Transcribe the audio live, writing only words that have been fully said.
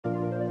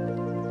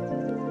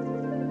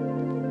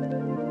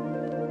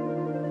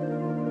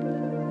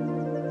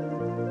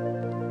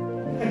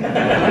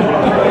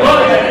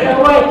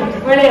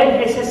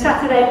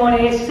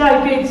morning. It's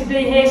so good to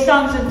be here,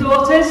 sons and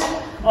daughters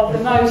of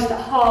the Most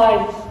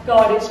High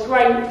God. It's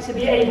great to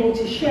be able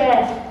to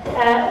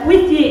share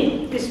with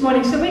you this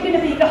morning. So we're going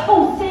to be, the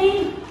whole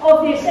theme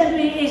of the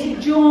assembly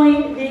is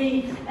Join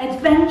the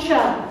Adventure.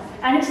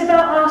 And it's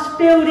about us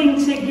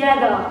building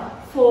together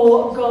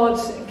for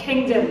God's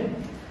kingdom.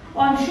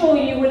 I'm sure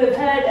you will have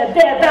heard a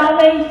bit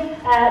about me,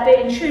 but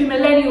in true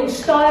millennial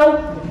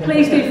style.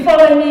 Please do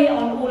follow me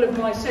on all of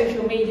my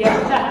social media.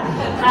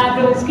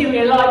 Just give me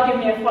a like, give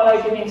me a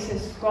follow, give me a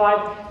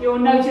subscribe. You'll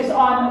notice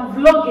I'm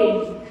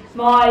vlogging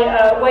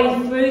my way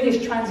through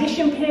this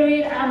transition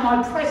period and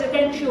my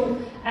presidential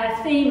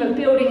theme of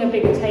building a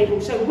bigger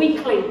table. So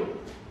weekly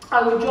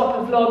I will drop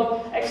a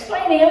vlog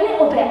explaining a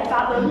little bit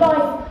about the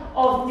life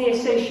of the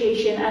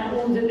association and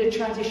all that the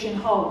transition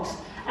holds.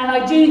 And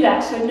I do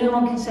that so no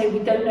one can say we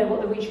don't know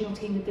what the regional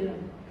team are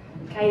doing.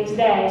 Okay, it's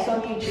there, it's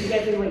on YouTube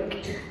every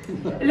week.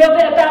 A little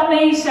bit about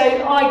me. So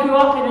I grew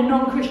up in a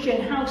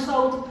non-Christian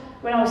household.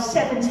 When I was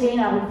 17,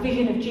 I had a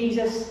vision of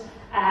Jesus,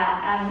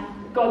 and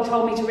God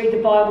told me to read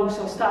the Bible,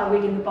 so I started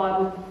reading the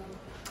Bible.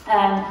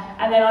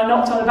 And then I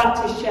knocked on the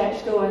Baptist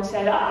church door and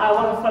said, I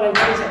want to follow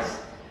Jesus.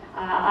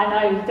 I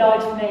know he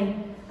died for me,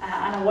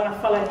 and I want to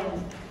follow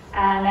him.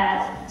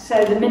 And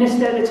so the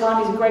minister at the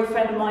time, he's a great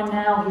friend of mine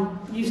now,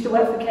 he used to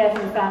work for Care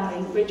for the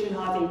Family, Richard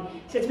Harvey.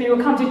 He said to me,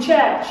 "Well, come to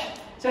church."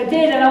 So I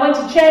did, and I went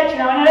to church,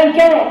 and I don't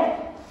get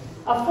it.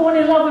 I've fallen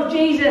in love with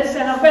Jesus,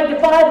 and I've read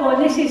the Bible,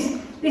 and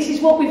this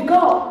is what we've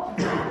got.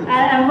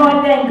 And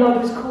right then,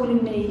 God was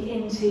calling me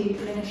into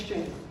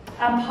ministry.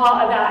 And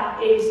part of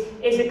that is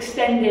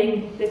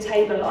extending the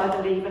table, I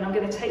believe, and I'm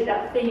going to take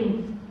that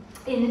theme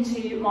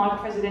into my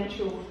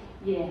presidential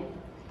year.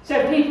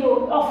 So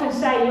people often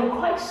say, you're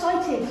quite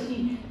excited,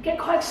 you get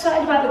quite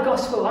excited about the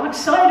gospel. I'm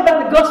excited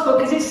about the gospel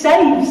because it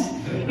saves.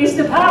 It's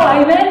the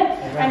power, amen?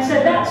 And so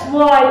that's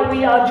why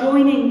we are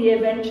joining the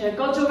adventure.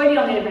 God's already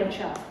on the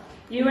adventure.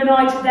 You and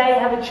I today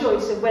have a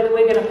choice of whether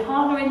we're going to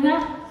partner in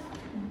that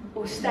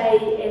or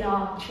stay in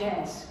our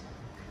chairs.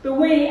 But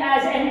we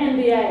as an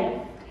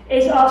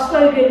MBA, our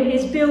slogan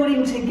is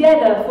building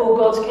together for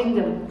God's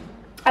kingdom.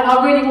 And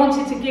I really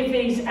wanted to give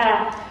these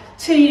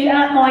to you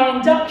at my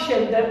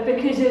induction, but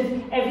because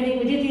of everything,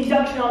 we did the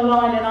induction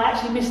online and I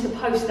actually missed the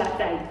post that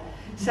day.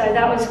 So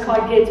that was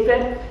quite good.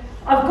 But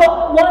I've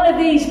got one of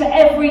these for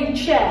every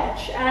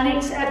church, and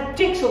it's a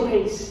jigsaw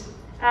piece.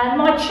 And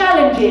my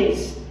challenge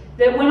is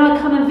that when I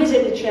come and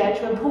visit the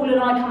church, when Paul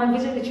and I come and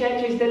visit the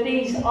churches, that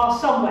these are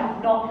somewhere,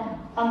 not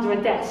under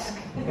a desk.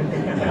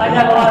 I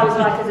know what I was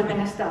like as a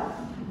minister.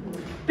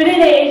 But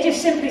in it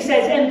just simply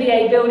says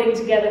MBA, building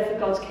together for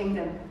God's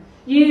kingdom.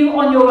 You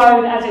on your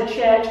own as a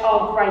church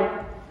are great.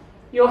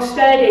 You're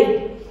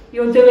sturdy.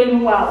 You're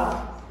doing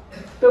well.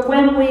 But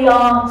when we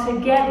are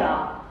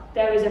together,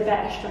 there is a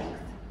better strength.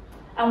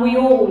 And we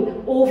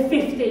all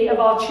 50 of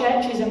our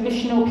churches and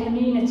missional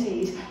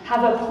communities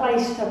have a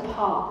place to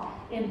part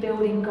in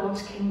building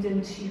God's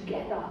kingdom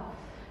together.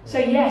 So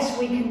yes,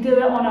 we can do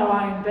it on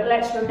our own, but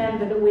let's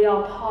remember that we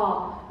are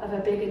part of a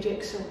bigger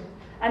jigsaw.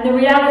 And the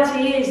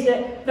reality is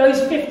that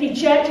those 50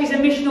 churches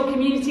and missional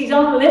communities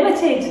aren't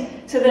limited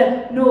to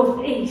the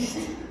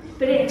northeast,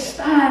 but it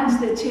expands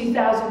the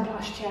 2,000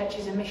 plus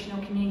churches and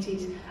missional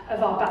communities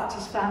of our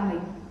Baptist family.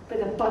 But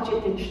the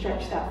budget didn't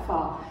stretch that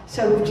far,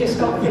 so we've just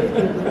got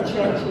 50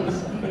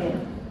 churches here.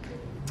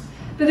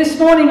 But this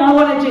morning I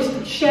want to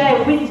just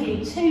share with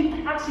you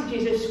two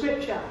passages of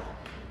scripture.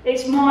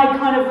 It's my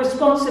kind of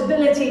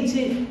responsibility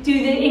to do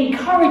the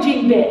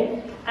encouraging bit.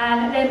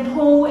 And then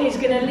Paul is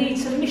going to lead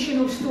some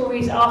missional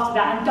stories after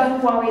that. And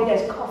don't worry,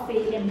 there's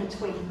coffee in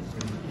between.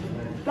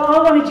 But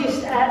I want to just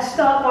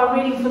start by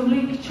reading from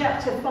Luke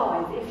chapter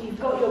 5. If you've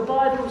got your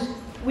Bibles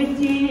with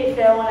you, if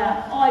they're on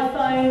an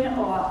iPhone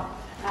or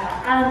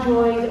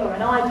Android or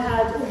an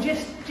iPad, or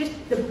just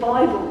the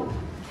Bible,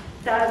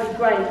 that would be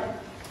great.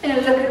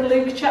 And look at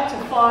Luke chapter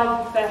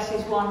 5,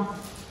 verses 1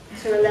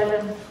 to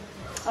 11.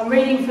 I'm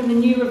reading from the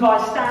New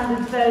Revised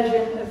Standard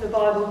Version of the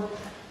Bible.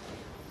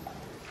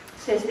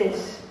 Says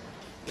this: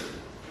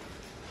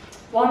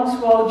 "Once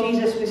while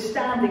Jesus was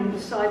standing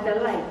beside the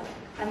lake,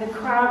 and the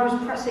crowd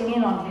was pressing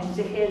in on him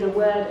to hear the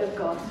word of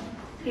God,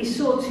 he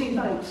saw two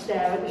boats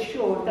there at the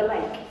shore of the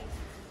lake.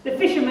 The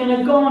fishermen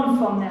had gone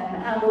from them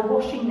and were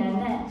washing their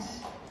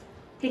nets.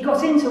 He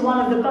got into one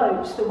of the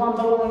boats, the one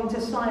belonging to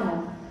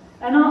Simon,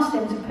 and asked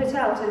him to put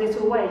out a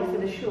little way for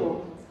the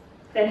shore.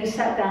 Then he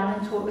sat down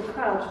and taught the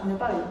crowds from the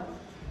boat.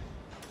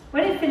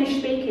 When he finished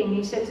speaking,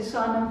 he said to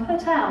Simon,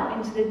 'Put out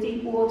into the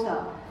deep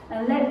water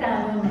and let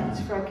down your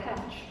nets for a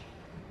catch.'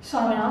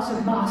 Simon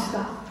answered,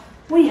 'Master,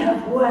 we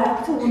have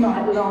worked all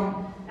night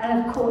long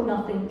and have caught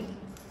nothing.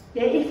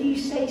 Yet if you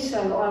say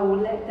so, I will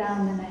let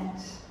down the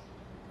nets.'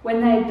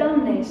 When they had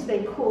done this,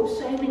 they caught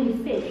so many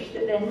fish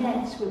that their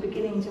nets were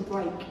beginning to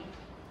break.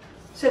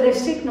 So they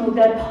signalled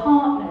their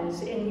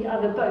partners in the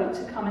other boat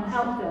to come and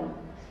help them.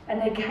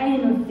 And they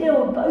came and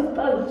filled both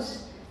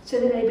boats so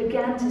that they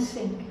began to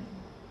sink.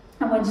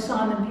 And when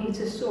Simon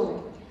Peter saw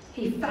it,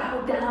 he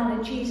bowed down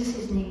at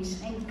Jesus' knees,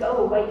 saying, 'Go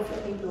away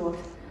from me, Lord,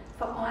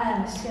 for I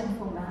am a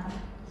sinful man.'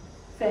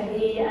 for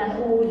he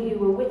and all who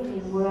were with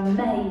him were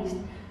amazed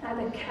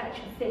at the catch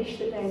of fish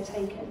that they had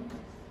taken.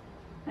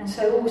 And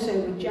so also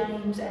were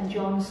James and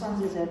John,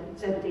 sons of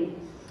Zebedee,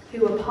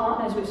 who were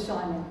partners with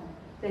Simon.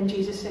 Then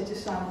Jesus said to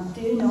Simon,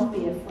 "Do not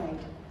be afraid.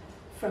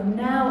 From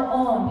now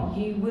on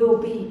you will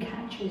be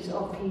catchers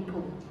of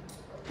people."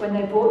 When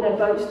they brought their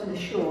boats to the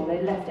shore,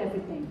 they left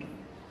everything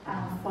and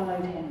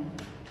followed him.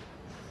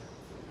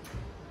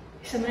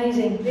 It's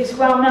amazing. It's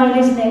well known,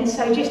 isn't it?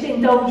 So just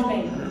indulge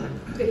me,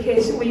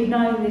 because we've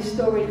known this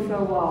story for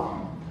a while.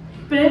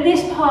 But at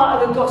this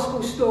part of the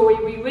gospel story,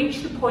 we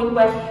reach the point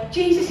where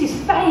Jesus'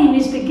 fame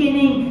is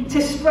beginning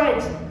to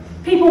spread.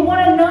 People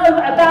want to know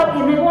about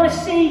him. They want to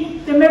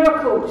see the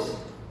miracles.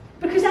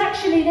 Because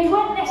actually, they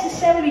weren't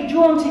necessarily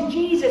drawn to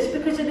Jesus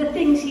because of the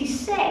things he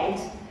said.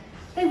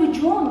 They were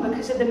drawn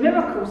because of the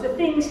miracles, the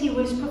things he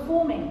was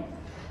performing.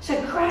 So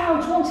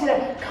crowds wanted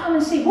to come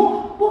and see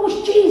what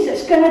was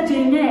Jesus going to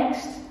do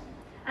next.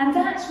 And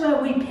that's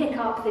where we pick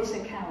up this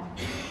account.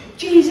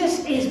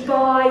 Jesus is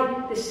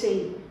by the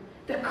sea.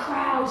 The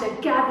crowds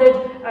are gathered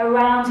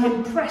around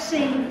him,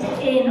 pressing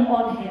in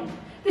on him.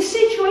 The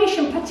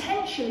situation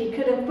potentially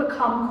could have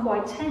become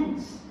quite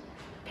tense.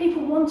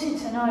 People wanted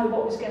to know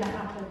what was going to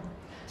happen.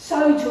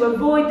 So, to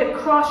avoid the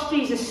crush,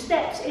 Jesus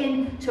steps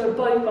into a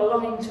boat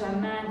belonging to a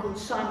man called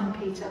Simon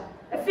Peter,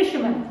 a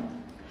fisherman.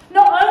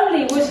 Not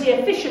only was he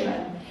a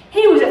fisherman,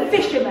 he was a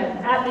fisherman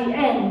at the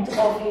end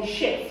of his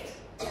shift.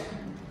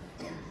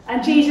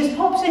 And Jesus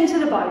pops into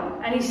the boat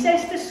and he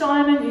says to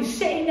Simon, who's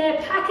sitting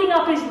there packing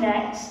up his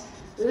nets,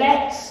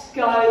 "Let's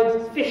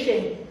go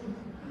fishing."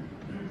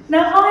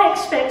 Now, I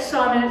expect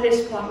Simon at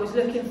this point was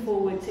looking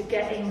forward to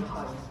getting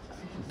home,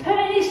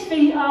 putting his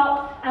feet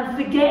up and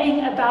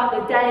forgetting about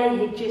the day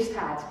he'd just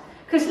had.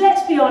 Because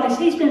let's be honest,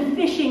 he's been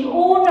fishing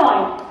all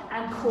night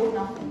and caught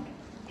nothing.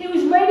 He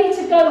was ready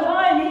to go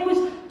home. He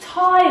was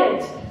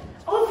tired.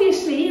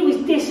 Obviously, he was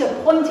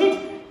disappointed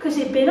because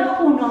he'd been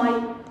up all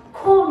night,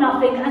 caught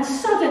nothing, and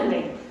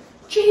suddenly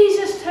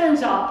Jesus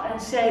turns up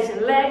and says,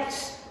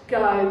 "Let's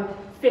go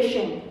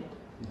fishing."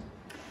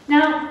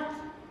 Now,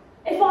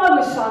 if I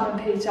was Simon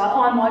Peter,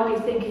 I might be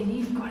thinking,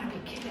 "You've got to be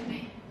kidding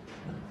me.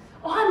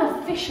 I'm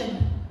a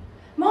fisherman.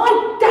 My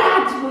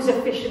dad was a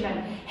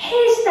fisherman.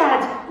 His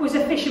dad was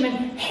a fisherman.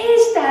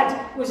 His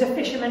dad was a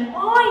fisherman.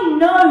 I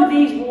know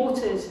these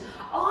waters.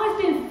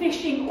 I've been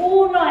fishing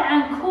all night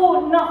and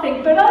caught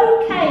nothing. But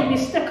okay,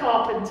 Mr.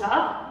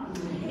 Carpenter,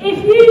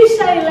 if you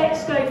say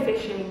let's go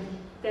fishing,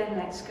 then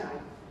let's go."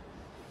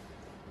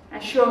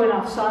 And sure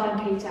enough, Simon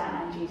Peter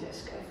and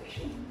Jesus go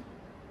fishing.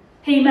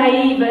 He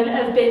may even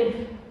have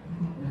been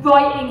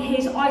writing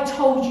his "I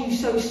told you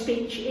so"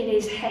 speech in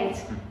his head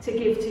to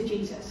give to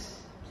Jesus.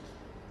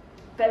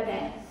 But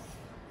then,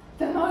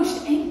 the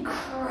most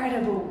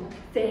incredible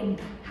thing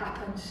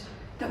happens.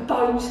 The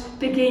boats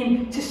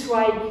begin to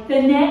sway,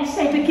 the nets,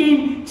 they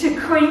begin to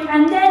creak,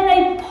 and then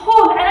they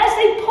pull, and as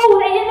they pull,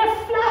 they hear the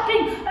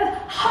flapping of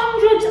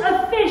hundreds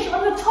of fish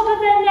on the top of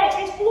their nets.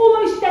 It's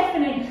almost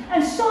deafening,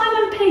 and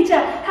Simon Peter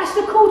has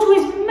to call to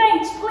his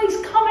mates, "Please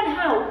come and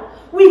help.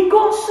 We've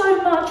got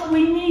so much,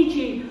 we need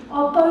you.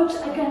 Our boats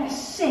are going to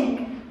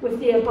sink with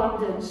the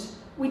abundance.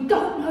 We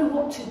don't know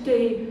what to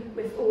do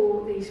with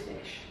all these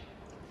fish."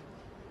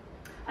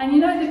 And you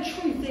know, the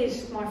truth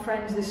is, my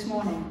friends, this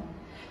morning,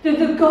 that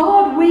the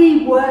God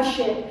we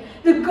worship,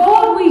 the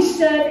God we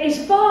serve,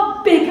 is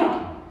far bigger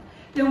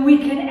than we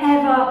can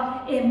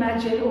ever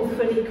imagine or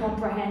fully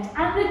comprehend.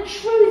 And the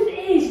truth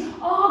is,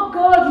 our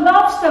God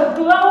loves to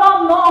blow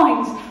our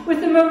minds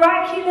with the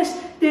miraculous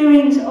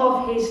doings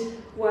of his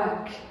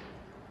work.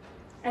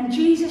 And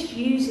Jesus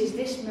uses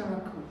this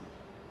miracle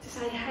to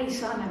say, "Hey,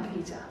 Simon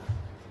Peter,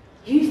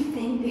 you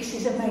think this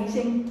is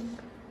amazing?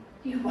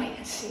 You wait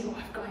and see what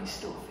I've got in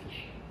store for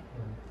you.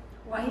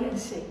 Wait and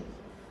see.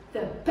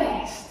 The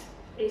best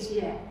is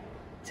yet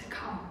to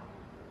come."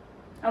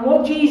 And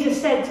what Jesus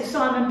said to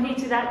Simon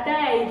Peter that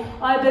day,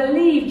 I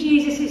believe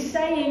Jesus is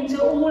saying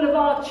to all of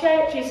our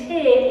churches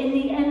here in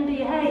the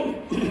MBA.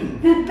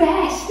 The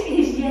best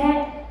is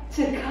yet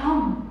to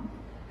come.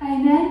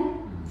 Amen?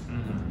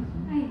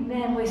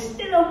 Amen. We're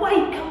still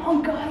awake. Come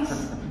on,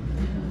 guys.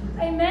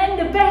 Amen.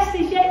 The best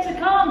is yet to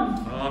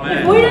come. Amen.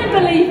 If we don't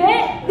believe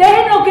it,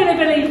 they're not going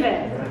to believe it.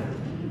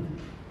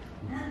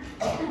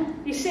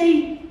 You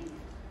see,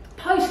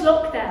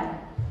 post-lockdown,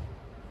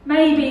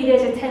 maybe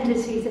there's a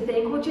tendency to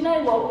think, well, do you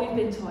know what? We've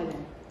been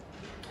toiling.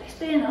 It's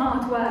been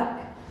hard work.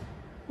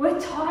 We're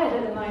tired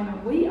at the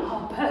moment. We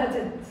are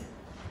burdened.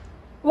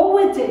 What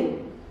we'll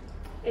do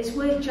is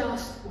we'll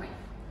just wait.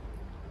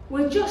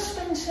 We'll just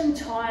spend some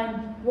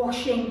time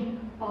washing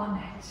our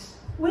nets.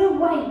 We'll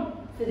wait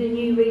for the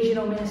new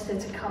regional minister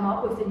to come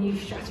up with the new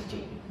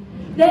strategy.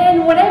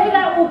 Then, whatever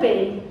that will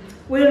be,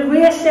 we'll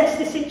reassess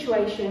the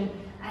situation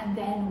and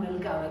then we'll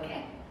go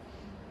again.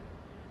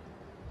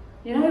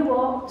 You know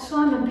what?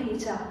 Simon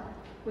Peter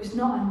was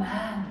not a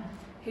man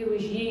who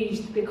was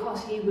used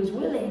because he was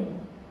willing.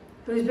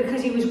 It was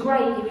because he was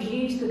great. He was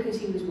used because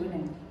he was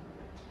willing.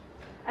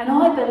 And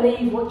I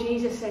believe what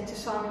Jesus said to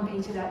Simon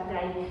Peter that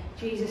day,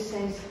 Jesus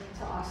says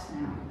to us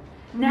now.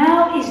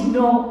 Now is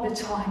not the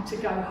time to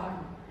go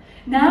home.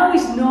 Now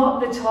is not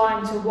the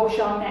time to wash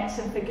our nets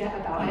and forget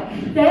about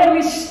it. There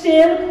is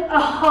still a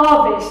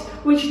harvest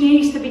which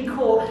needs to be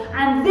caught.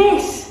 And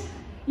this,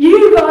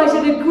 you guys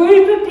are the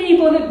group of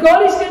people that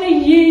God is going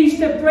to use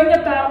to bring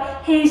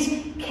about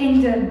his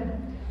kingdom.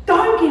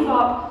 Don't give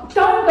up.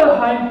 Don't go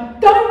home.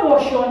 Don't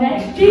wash your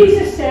nets.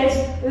 Jesus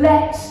says,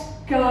 let's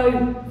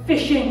go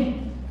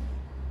fishing.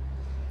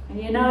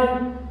 And you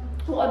know,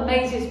 what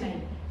amazes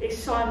me is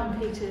Simon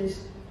Peter's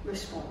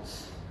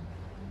response.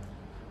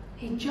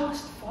 He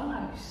just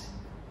follows.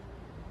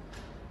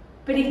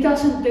 But he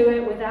doesn't do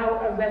it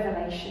without a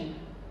revelation.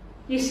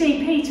 You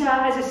see, Peter,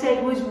 as I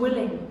said, was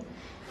willing.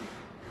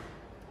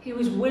 He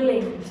was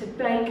willing to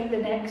take the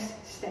next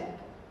step.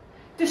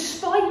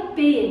 Despite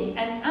being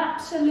an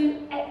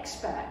absolute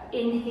expert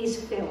in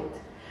his field,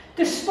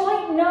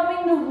 despite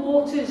knowing the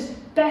waters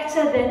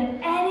better than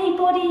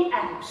anybody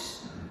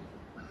else,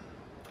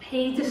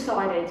 he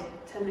decided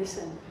to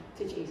listen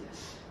to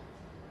Jesus.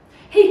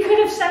 He could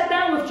have sat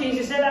down with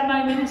Jesus at that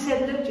moment and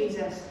said, look,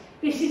 Jesus,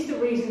 this is the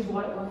reasons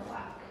why it won't work.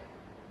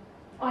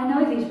 I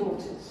know these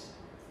waters.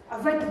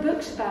 I've read the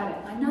books about it.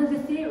 I know the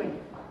theory.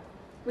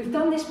 We've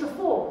done this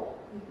before.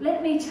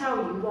 Let me tell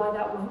you why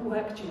that won't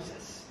work,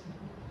 Jesus.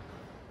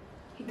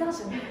 He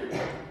doesn't.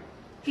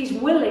 He's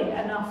willing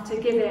enough to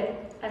give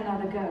it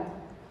another go.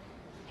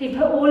 He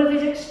put all of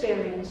his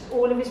experience,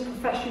 all of his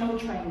professional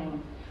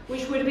training,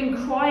 which would have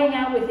been crying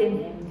out within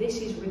him,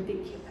 this is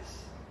ridiculous.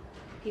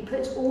 He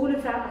puts all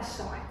of that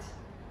aside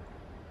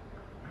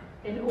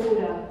in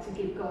order to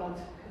give God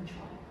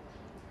control.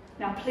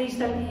 Now, please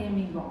don't hear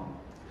me wrong.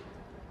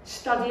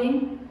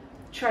 Studying,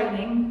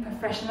 training,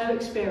 professional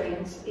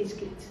experience is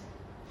good.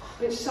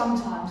 But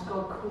sometimes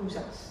God calls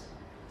us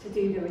to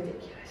do the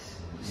ridiculous,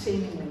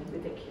 seemingly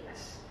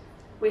ridiculous.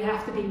 We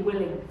have to be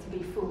willing to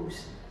be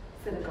fools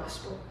for the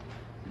gospel.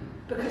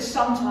 Because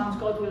sometimes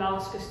God will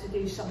ask us to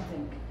do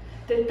something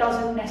that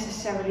doesn't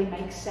necessarily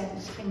make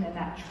sense in the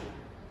natural.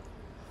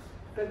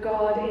 But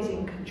God is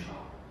in control.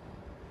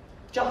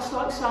 Just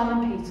like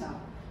Simon Peter,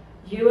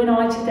 you and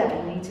I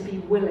today need to be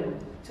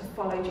willing to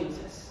follow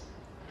Jesus,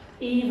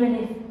 even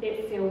if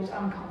it feels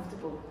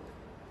uncomfortable,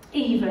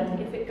 even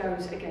if it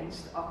goes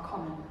against our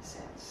common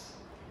sense.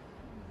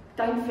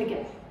 Don't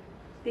forget,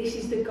 this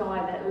is the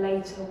guy that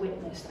later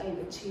witnessed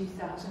over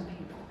 2,000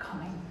 people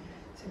coming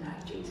to know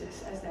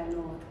Jesus as their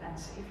Lord and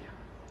Saviour.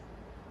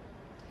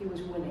 He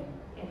was willing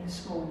in the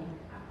small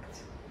act.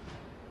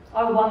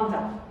 I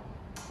wonder,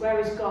 where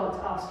is God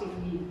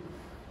asking you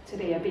to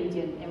be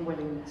obedient in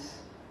willingness?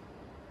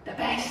 The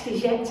best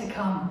is yet to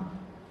come,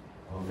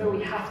 but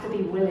we have to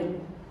be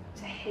willing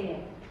to hear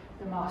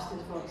the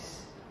Master's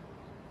voice.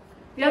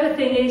 The other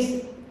thing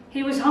is,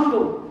 he was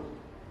humble.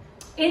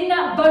 In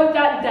that boat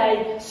that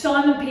day,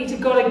 Simon Peter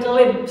got a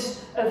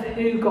glimpse of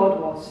who God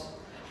was.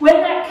 When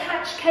that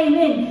catch came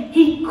in,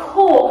 he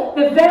caught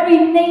the very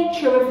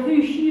nature of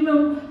who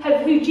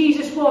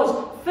Jesus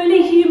was,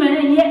 fully human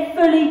and yet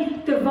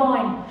fully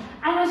divine.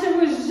 And as a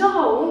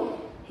result,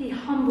 he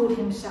humbled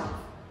himself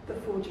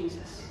before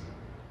Jesus.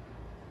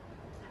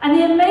 And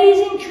the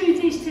amazing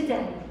truth is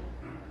today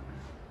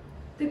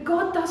that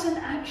God doesn't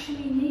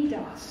actually need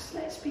us.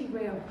 Let's be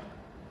real.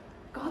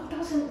 God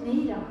doesn't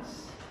need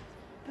us.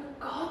 But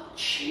God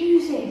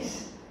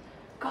chooses.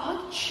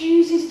 God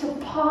chooses to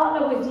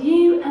partner with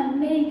you and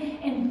me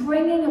in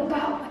bringing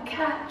about the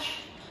catch.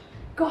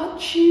 God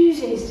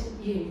chooses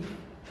you.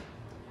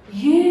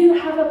 You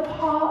have a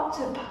part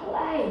to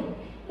play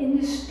in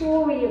the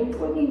story of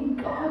bringing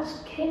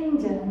God's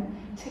kingdom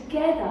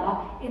together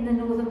in the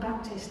Northern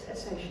Baptist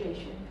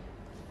Association.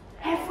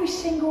 Every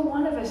single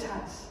one of us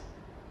has.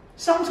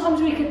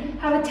 Sometimes we can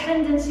have a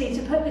tendency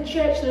to put the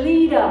church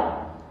leader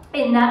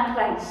in that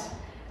place.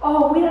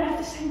 Oh, we don't have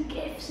the same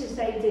gifts as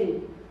they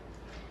do.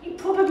 You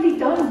probably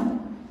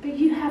don't, but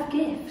you have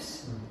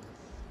gifts.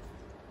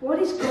 What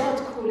is God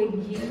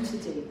calling you to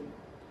do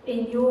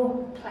in your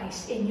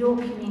place, in your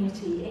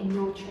community, in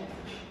your church?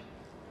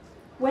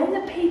 When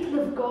the people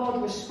of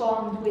God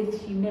respond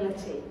with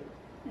humility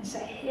and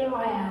say, here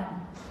I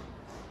am,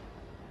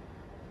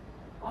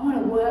 I want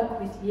to work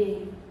with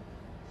you,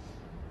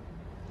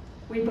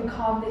 we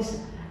become this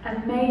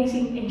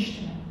amazing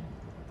instrument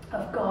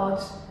of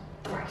God's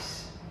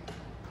grace.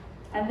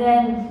 And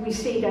then we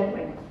see, don't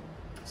we?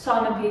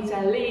 Simon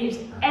Peter leaves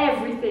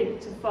everything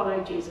to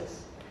follow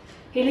Jesus.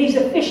 He leaves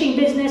a fishing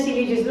business, he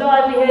leaves his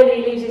livelihood,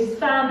 he leaves his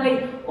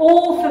family,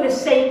 all for the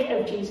sake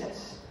of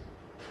Jesus.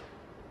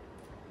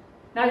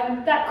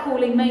 Now, that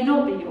calling may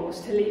not be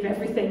yours to leave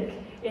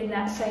everything in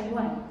that same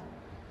way.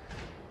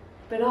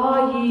 But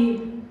are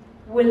you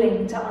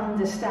willing to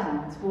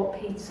understand what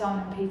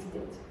Simon Peter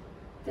did?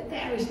 That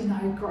there is no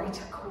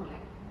greater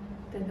calling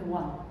than the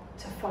one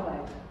to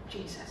follow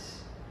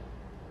Jesus.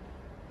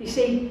 You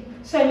see,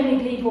 so many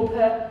people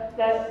put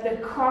the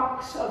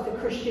crux of the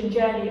Christian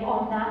journey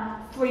on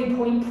that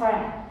 3-point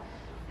prayer,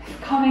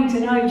 coming to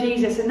know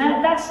Jesus, and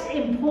that's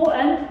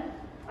important.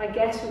 I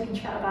guess we can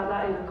chat about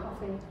that over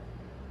coffee.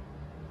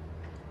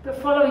 But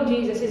following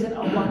Jesus isn't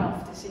a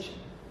one-off decision.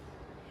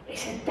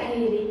 It's a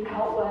daily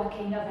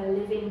outworking of a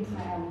living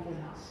prayer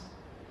within us,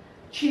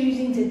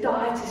 choosing to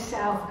die to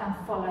self and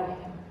follow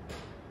him.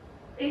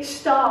 It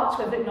starts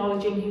with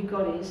acknowledging who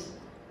God is,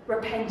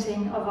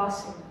 repenting of our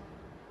sin.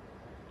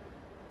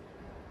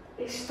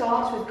 It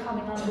starts with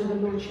coming under the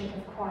lordship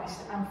of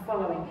Christ and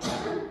following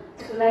him,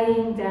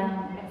 laying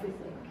down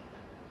everything.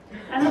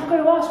 And I've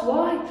got to ask,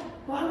 why?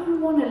 Why would we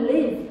want to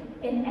live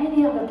in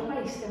any other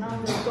place than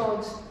under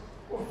God's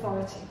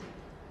authority?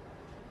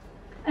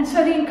 And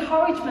so the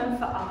encouragement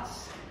for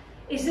us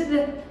is that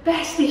the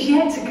best is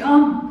yet to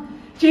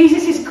come.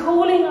 Jesus is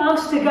calling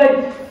us to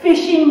go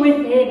fishing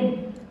with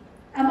him.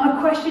 And my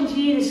question to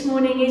you this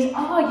morning is,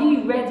 are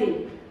you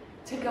ready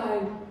to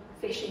go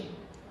fishing?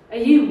 Are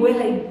you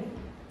willing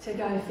to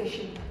go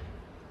fishing?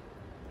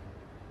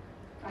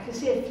 I can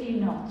see a few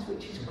nods,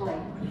 which is great.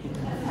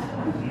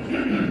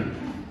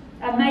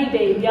 And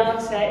maybe the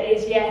answer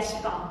is yes,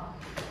 but.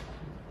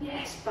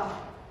 Yes, but.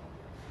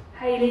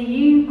 Hayley,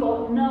 you've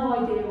got no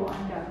idea what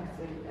I'm going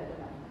through at the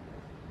moment.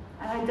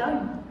 And I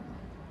don't.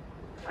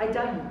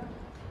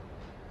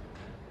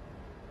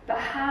 But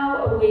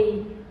how are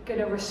we going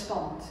to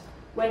respond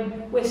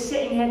when we're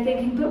sitting here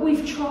thinking, but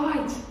we've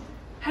tried.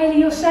 Hayley,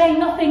 you're saying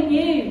nothing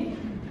new.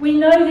 We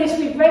know this,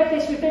 we've read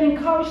this, we've been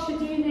encouraged to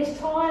do this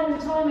time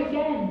and time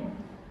again.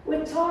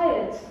 We're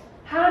tired.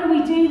 How do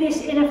we do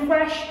this in a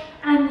fresh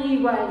and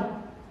new way?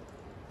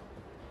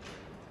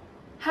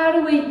 How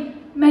do we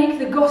make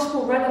the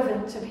gospel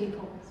relevant to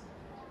people?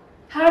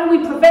 How do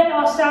we prevent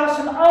ourselves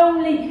from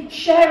only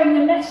sharing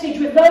the message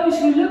with those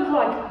who look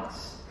like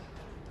us?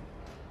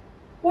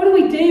 What do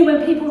we do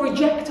when people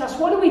reject us?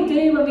 What do we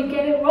do when we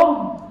get it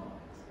wrong?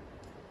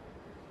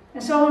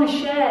 And so I want to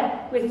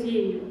share with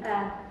you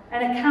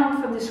an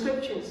account from the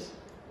scriptures.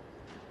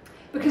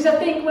 Because I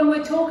think when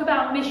we talk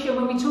about mission,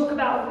 when we talk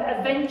about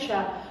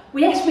adventure,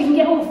 yes, we can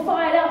get all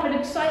fired up and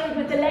excited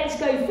with the let's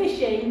go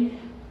fishing,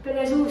 but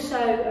there's also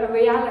a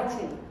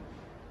reality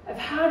of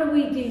how do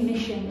we do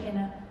mission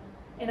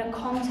in a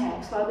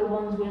context like the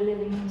ones we're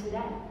living in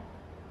today?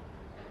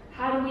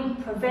 How do we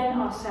prevent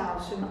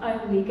ourselves from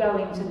only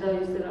going to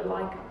those that are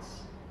like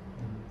us?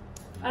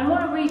 And I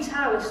want to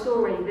retell a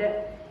story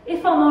that,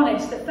 if I'm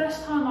honest, the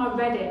first time I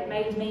read it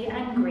made me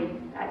angry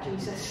at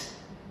Jesus.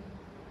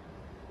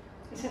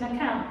 It's an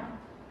account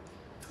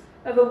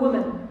of a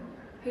woman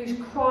who's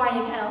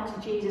crying out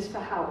to Jesus for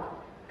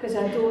help because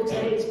her daughter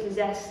is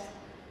possessed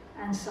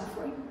and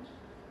suffering.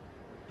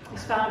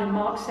 It's found in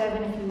Mark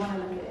 7 if you want to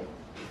look at it.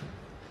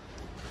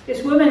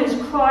 This woman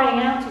is crying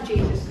out to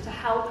Jesus to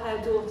help her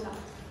daughter.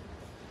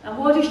 And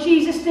what does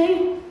Jesus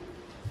do?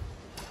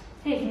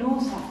 He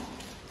ignores her.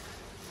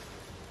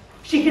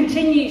 She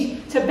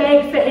continues to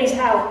beg for his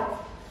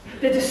help.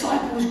 The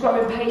disciples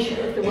grow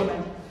impatient with the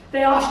woman.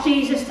 They ask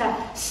Jesus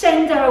to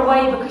send her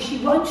away because she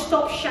won't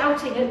stop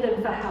shouting at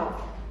them for help.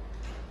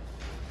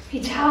 He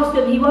tells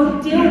them he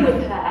won't deal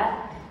with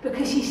her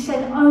because he's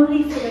sent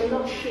only for the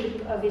lost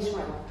sheep of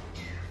Israel.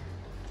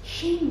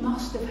 She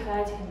must have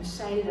heard him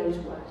say those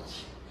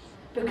words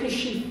because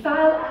she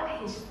fell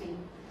at his feet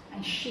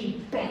and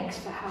she begs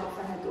for help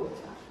for her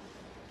daughter.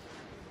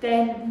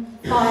 Then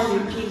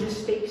finally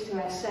Jesus speaks to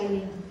her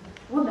saying,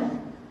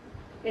 "Woman,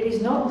 it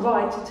is not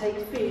right to take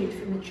food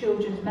from the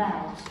children's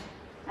mouths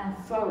and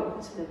throw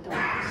it to the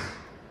dogs."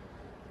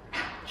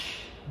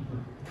 Ouch.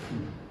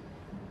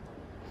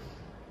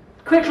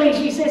 Quickly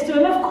she says to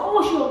him, "Of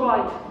course you're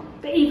right,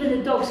 but even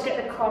the dogs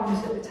get the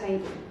crumbs at the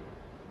table."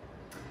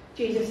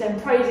 Jesus then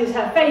praises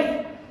her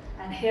faith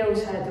and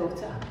heals her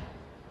daughter.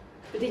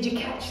 But did you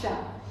catch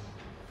that?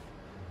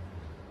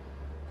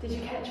 Did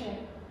you catch it?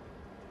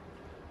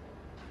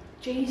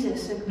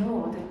 Jesus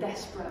ignored a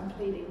desperate and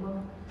pleading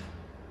woman.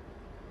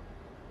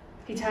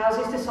 He tells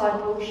his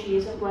disciples she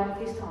isn't worth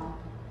his time.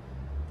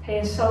 He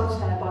insults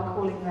her by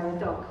calling her a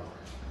dog.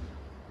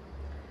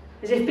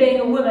 As if being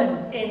a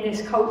woman in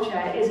this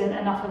culture isn't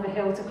enough of a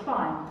hill to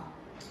climb.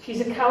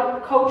 She's a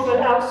cultural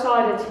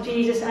outsider to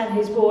Jesus and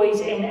his boys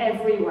in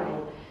every way.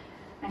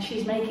 And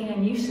she's making a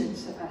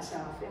nuisance of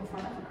herself in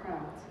front of the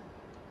crowd.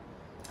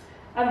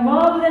 And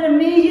rather than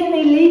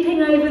immediately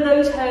leaping over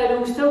those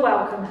hurdles to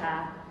welcome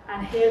her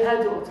and heal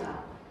her daughter,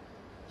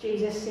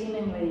 Jesus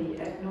seemingly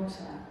ignores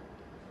her.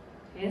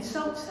 He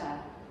insults her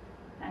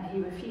and he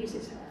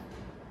refuses her.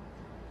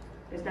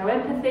 There's no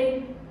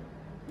empathy,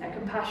 no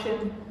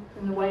compassion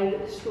in the way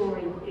that the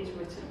story is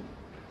written.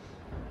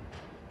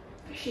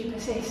 But she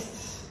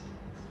persists.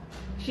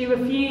 She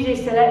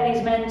refuses to let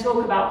these men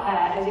talk about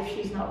her as if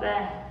she's not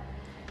there.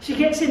 She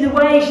gets in the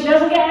way. She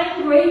doesn't get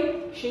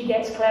angry. She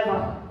gets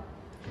clever.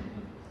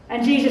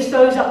 And Jesus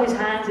throws up his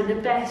hands in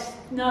the best,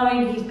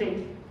 knowing he's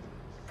beaten.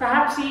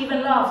 Perhaps he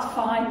even laughed,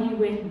 "Fine, you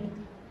win."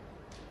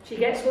 She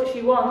gets what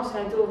she wants.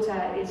 Her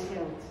daughter is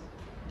healed.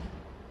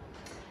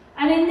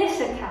 And in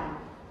this account,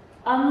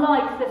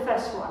 unlike the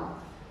first one,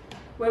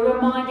 we're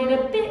reminded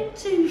a bit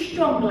too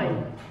strongly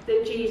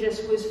that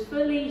Jesus was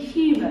fully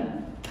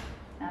human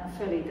and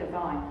fully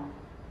divine.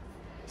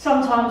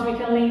 Sometimes we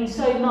can lean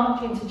so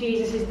much into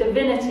Jesus'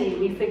 divinity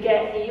we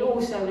forget he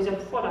also is a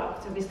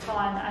product of his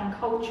time and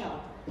culture,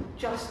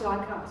 just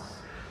like us.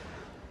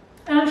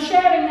 And I'm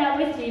sharing that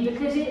with you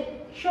because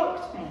it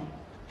shocked me.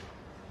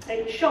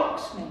 It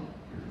shocks me.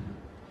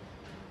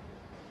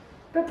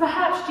 But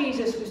perhaps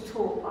Jesus was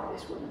taught by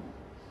this woman.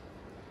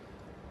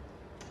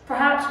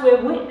 Perhaps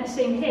we're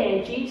witnessing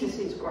here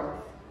Jesus' growth.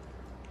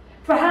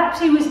 Perhaps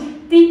he was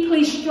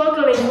deeply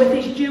struggling with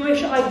his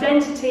Jewish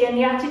identity and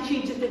the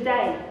attitudes of the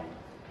day.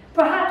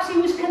 Perhaps he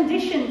was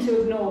conditioned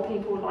to ignore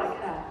people like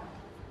her.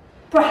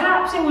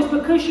 Perhaps it was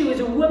because she was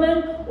a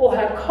woman, or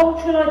her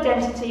cultural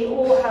identity,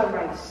 or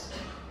her race.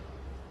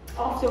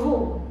 After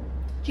all,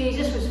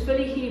 Jesus was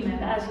fully human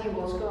as he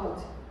was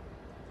God.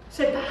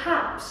 So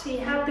perhaps he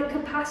had the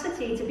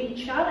capacity to be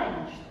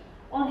challenged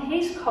on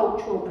his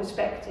cultural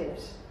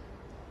perspectives,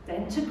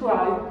 then to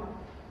grow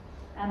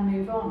and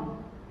move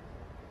on.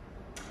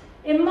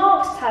 In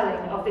Mark's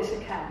telling of this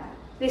account,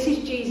 this is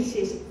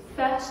Jesus'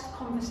 first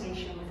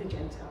conversation with a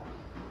Gentile,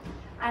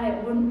 and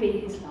it wouldn't be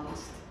his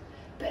last.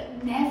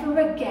 But never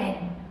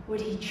again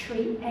would he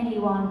treat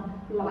anyone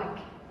like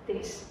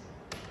this.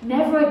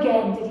 Never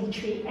again did he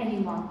treat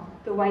anyone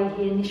the way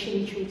he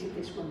initially treated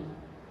this woman.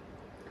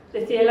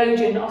 The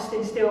theologian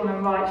Austin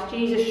Stillman writes,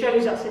 Jesus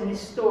shows us in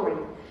this story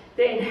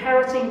that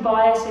inheriting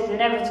bias is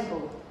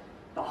inevitable,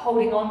 but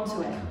holding on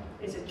to it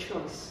is a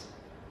choice.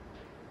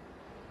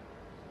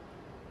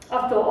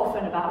 I've thought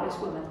often about this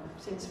woman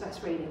since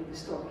first reading the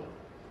story.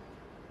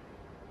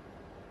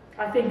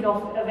 I think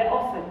of it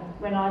often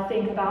when I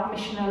think about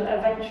Missional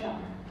Adventure.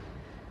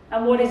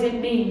 And what does it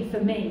mean for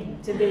me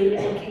to be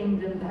a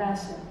kingdom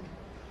person?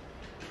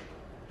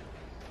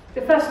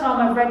 The first time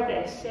I read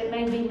this, it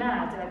made me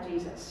mad at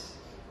Jesus.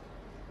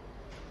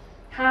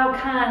 How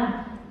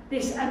can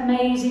this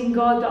amazing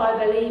God that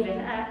I believe in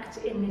act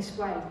in this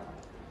way?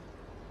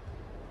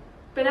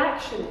 But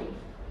actually,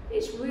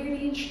 it's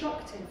really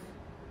instructive.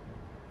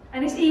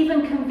 And it's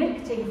even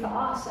convicting for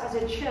us as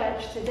a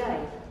church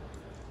today.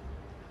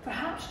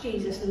 Perhaps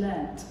Jesus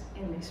learnt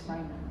in this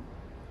moment.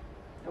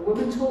 A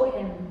woman taught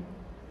him,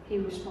 he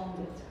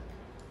responded.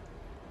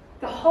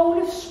 The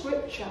whole of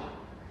Scripture,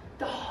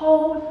 the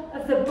whole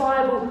of the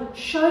Bible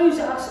shows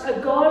us a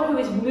God who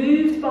is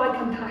moved by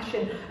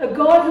compassion, a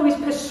God who is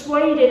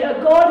persuaded,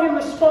 a God who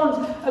responds,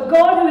 a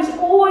God who is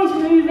always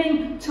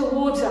moving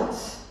towards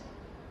us.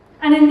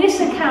 And in this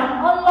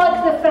account,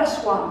 unlike the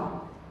first one,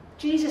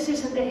 Jesus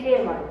isn't the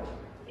hero,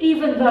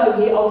 even though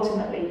he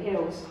ultimately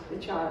heals the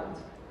child.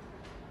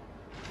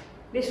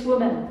 This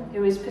woman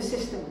who is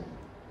persistent,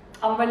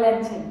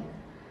 unrelenting,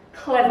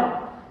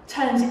 clever,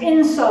 turns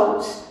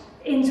insults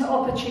into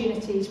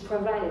opportunities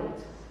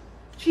prevailed.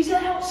 She's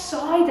an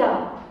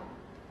outsider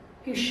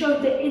who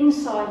showed the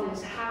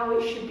insiders how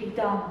it should be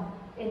done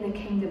in the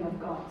kingdom of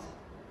God.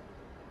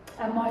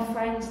 And my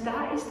friends,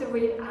 that is the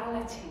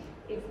reality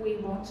if we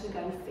want to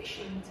go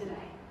fishing today.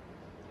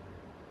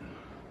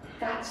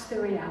 That's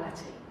the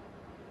reality.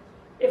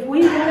 If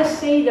we want to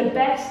see the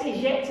best is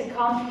yet to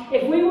come,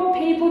 if we want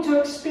people to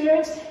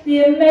experience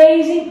the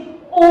amazing,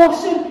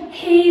 awesome,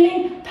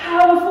 healing,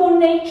 powerful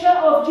nature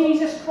of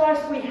Jesus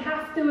Christ, we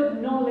have to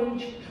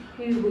acknowledge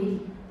who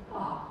we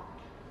are.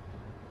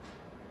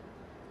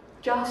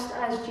 Just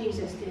as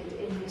Jesus did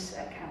in this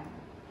account.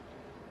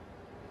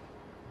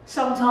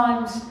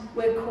 Sometimes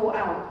we're caught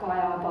out by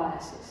our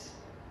biases.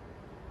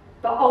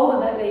 But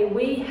ultimately,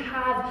 we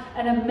have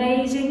an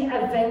amazing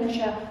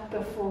adventure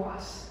before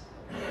us.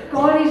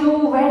 God is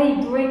already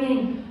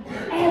bringing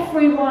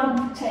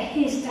everyone to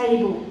his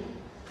table.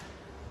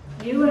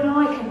 You and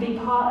I can be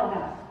part of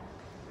that.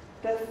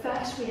 But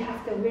first we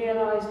have to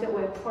realise that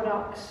we're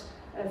products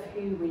of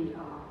who we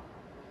are.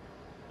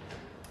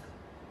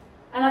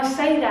 And I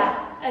say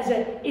that as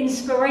an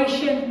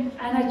inspiration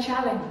and a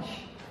challenge.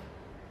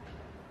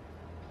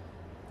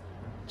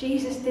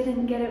 Jesus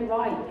didn't get it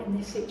right in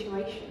this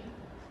situation.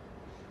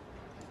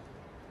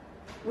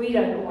 We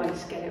don't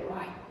always get it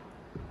right.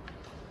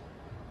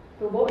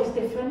 But what is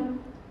different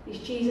is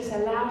Jesus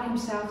allowed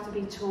himself to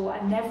be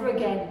taught, and never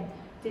again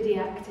did he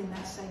act in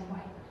that same way.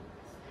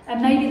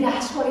 And maybe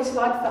that's what it's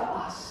like for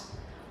us.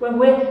 When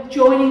we're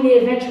joining the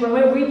adventure, when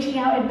we're reaching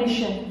out in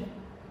mission,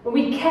 when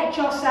we catch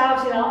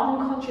ourselves in our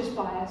unconscious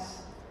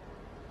bias,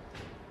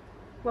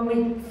 when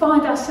we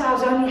find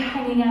ourselves only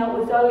hanging out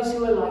with those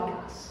who are like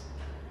us,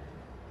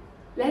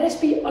 let us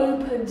be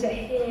open to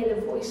hear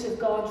the voice of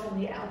God from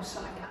the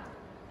outsider,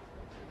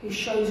 who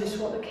shows us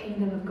what the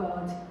kingdom of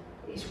God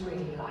is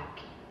really like.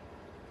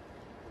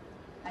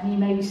 And you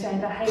may be saying,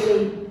 but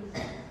Hayley,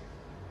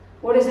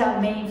 what does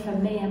that mean for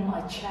me and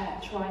my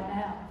church right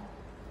now?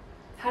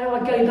 How do I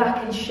go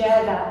back and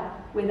share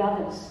that with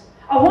others?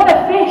 I want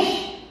to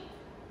fish.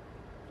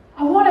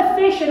 I want to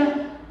fish,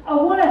 and I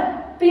want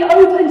to be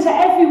open to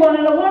everyone,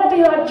 and I want to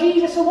be like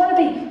Jesus. I want to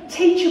be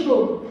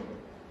teachable.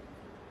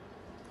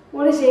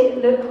 What does it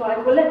look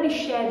like? Well, let me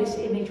share this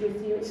image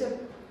with you. It's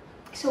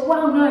a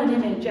well-known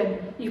image,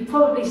 and you've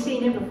probably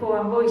seen it before,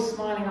 and Roy's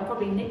smiling. I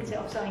probably nicked it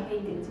off something he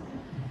did.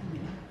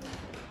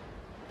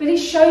 But it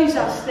shows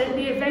us that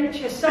the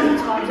adventure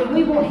sometimes, and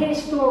we will hear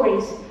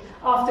stories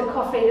after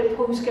coffee that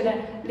Paul's going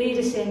to lead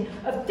us in,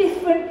 of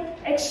different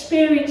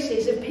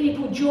experiences of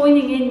people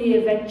joining in the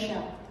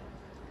adventure.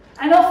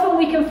 And often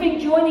we can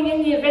think joining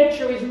in the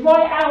adventure is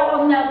right out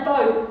on that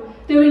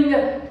boat, doing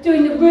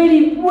the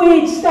really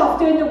weird stuff,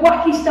 doing the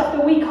wacky stuff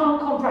that we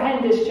can't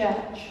comprehend as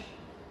church.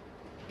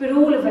 But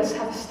all of us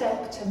have a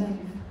step to move.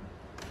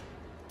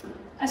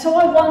 And so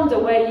I wonder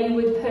where you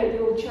would put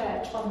your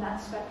church on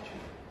that spectrum.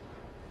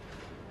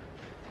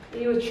 Are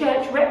you a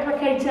church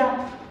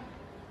replicator,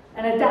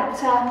 an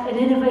adapter, an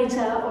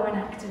innovator, or an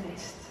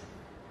activist?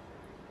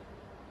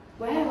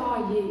 Where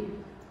are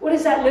you? What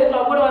does that look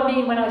like? What do I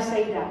mean when I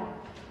say that?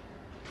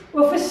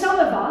 Well, for some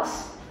of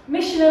us,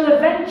 missional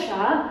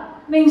adventure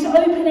means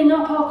opening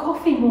up our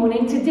coffee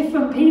morning to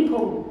different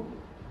people.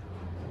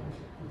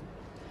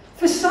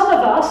 For some of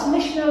us,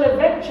 missional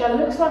adventure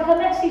looks like a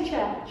messy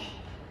church,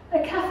 a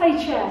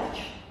cafe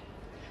church.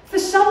 For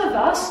some of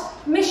us,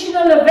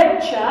 missional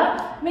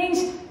adventure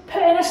means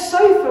putting a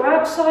sofa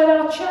outside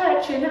our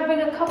church and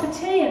having a cup of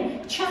tea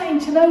and chatting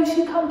to those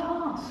who come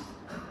past.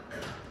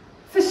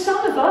 For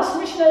some of us,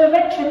 missional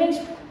adventure means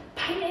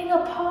painting a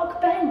park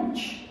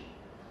bench.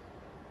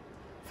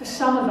 For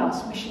some of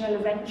us, missional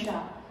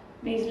adventure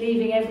means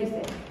leaving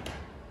everything,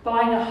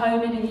 buying a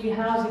home in a new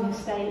housing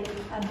estate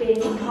and being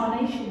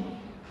incarnational.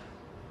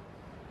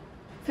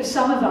 For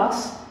some of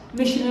us,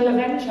 missional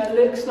adventure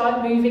looks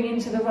like moving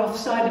into the rough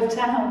side of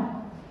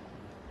town,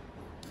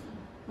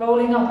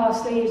 rolling up our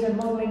sleeves and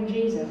modelling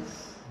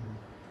Jesus.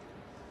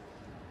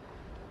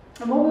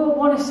 And what we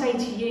want to say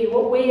to you,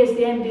 what we as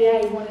the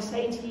MBA want to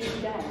say to you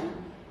today,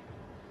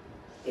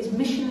 is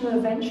missional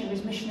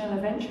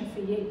adventure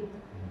for you.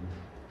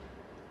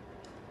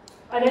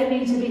 I don't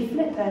mean to be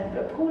flippant,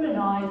 but Paul and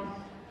I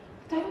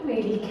don't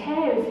really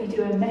care if you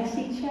do a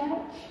messy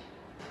church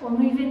or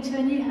move into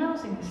a new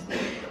housing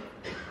estate.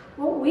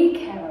 What we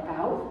care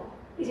about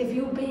is if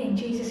you're being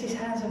Jesus'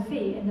 hands and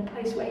feet in the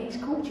place where he's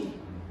called you.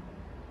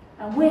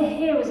 And we're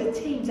here as a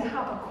team to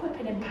help equip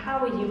and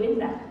empower you in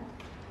that.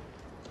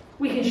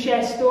 We can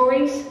share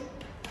stories,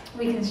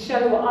 we can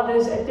show what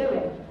others are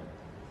doing,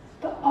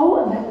 but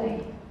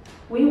ultimately,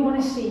 we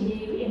want to see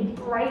you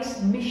embrace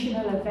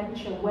missional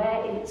adventure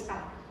where it's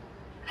at.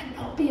 And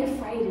not be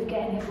afraid of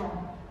getting it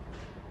wrong.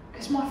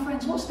 Because my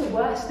friends, what's the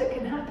worst that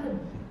can happen?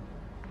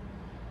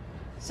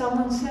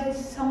 Someone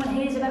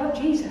hears about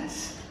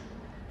Jesus.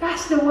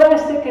 That's the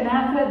worst that can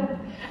happen.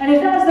 And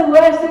if that's the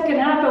worst that can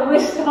happen,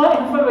 we're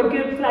starting from a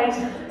good place,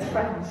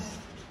 friends.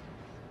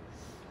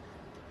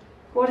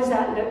 What does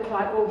that look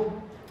like?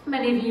 Well,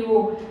 many of you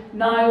will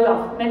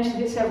know, I've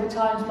mentioned it several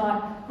times,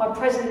 my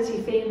presidency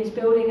theme is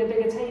building a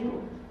bigger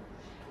table.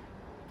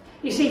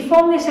 You see,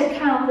 from this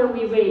account that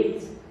we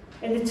read,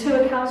 in the two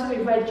accounts that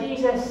we've read,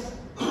 Jesus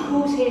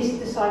calls his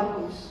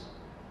disciples.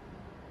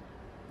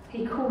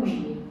 He calls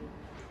you.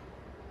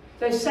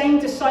 Those same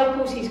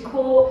disciples he's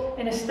caught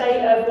in a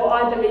state of what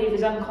I believe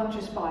is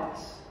unconscious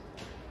bias.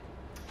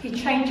 He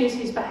changes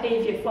his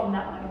behaviour from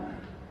that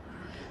moment.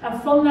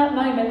 And from that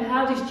moment,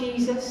 how does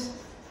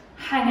Jesus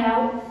hang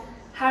out?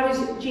 How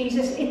does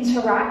Jesus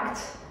interact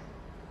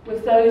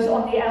with those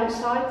on the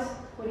outside?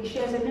 Well, he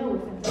shares a meal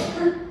with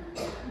them.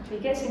 If he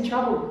gets in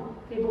trouble,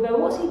 people go,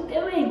 what's he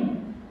doing?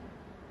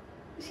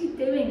 What's he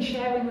doing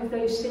sharing with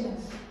those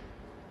sinners?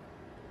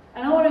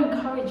 And I want to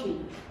encourage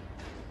you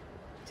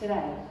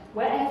today,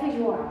 wherever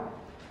you are,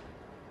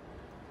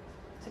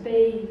 to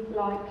be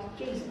like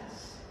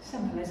Jesus.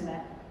 Simple, isn't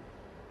it?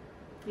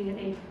 You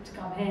didn't need to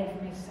come here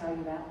for me to tell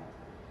you that.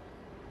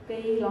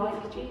 Be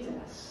like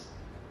Jesus.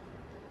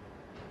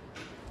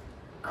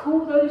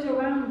 Call those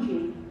around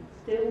you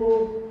that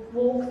will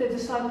walk the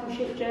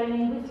discipleship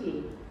journey with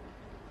you.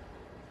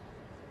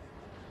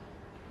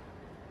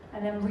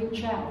 And then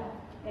reach out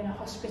in a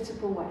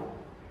hospitable way,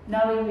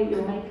 knowing that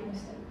you'll make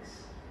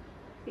mistakes.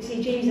 You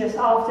see, Jesus,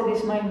 after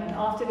this moment,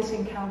 after this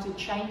encounter,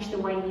 changed the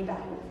way he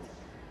behaved.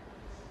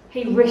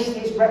 He risked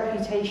his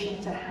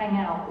reputation to hang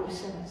out with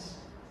sinners.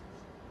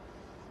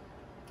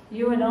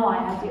 You and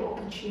I have the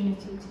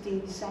opportunity to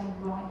do the same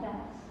right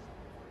now.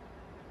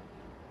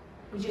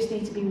 We just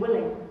need to be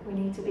willing, we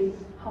need to be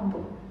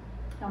humble,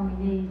 and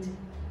we need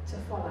to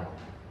follow.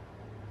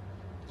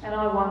 And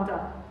I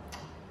wonder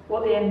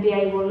what the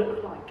MBA will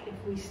look like if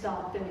we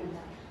start doing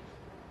that.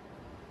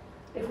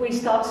 If we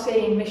start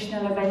seeing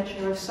missional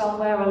adventure as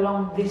somewhere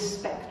along this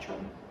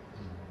spectrum,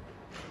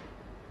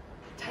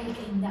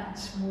 taking that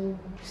small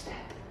step,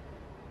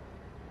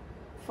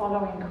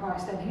 following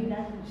Christ, and who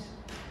knows?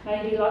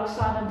 Maybe like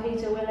Simon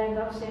Peter, we'll end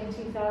up seeing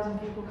 2,000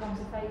 people come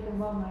to faith in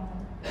one moment.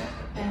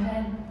 And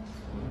then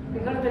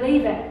we've got to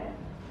believe it.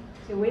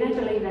 So we don't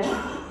believe it,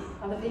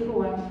 other people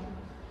won't.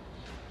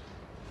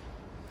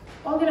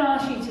 What I'm going to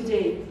ask you to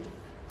do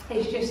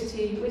is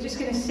we're just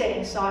going to sit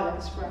in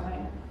silence for a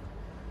moment.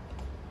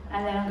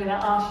 And then I'm going to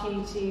ask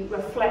you to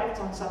reflect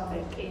on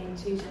something in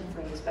 2s and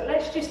 3s. But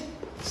let's just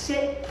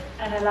sit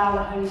and allow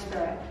the Holy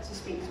Spirit to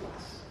speak to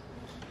us.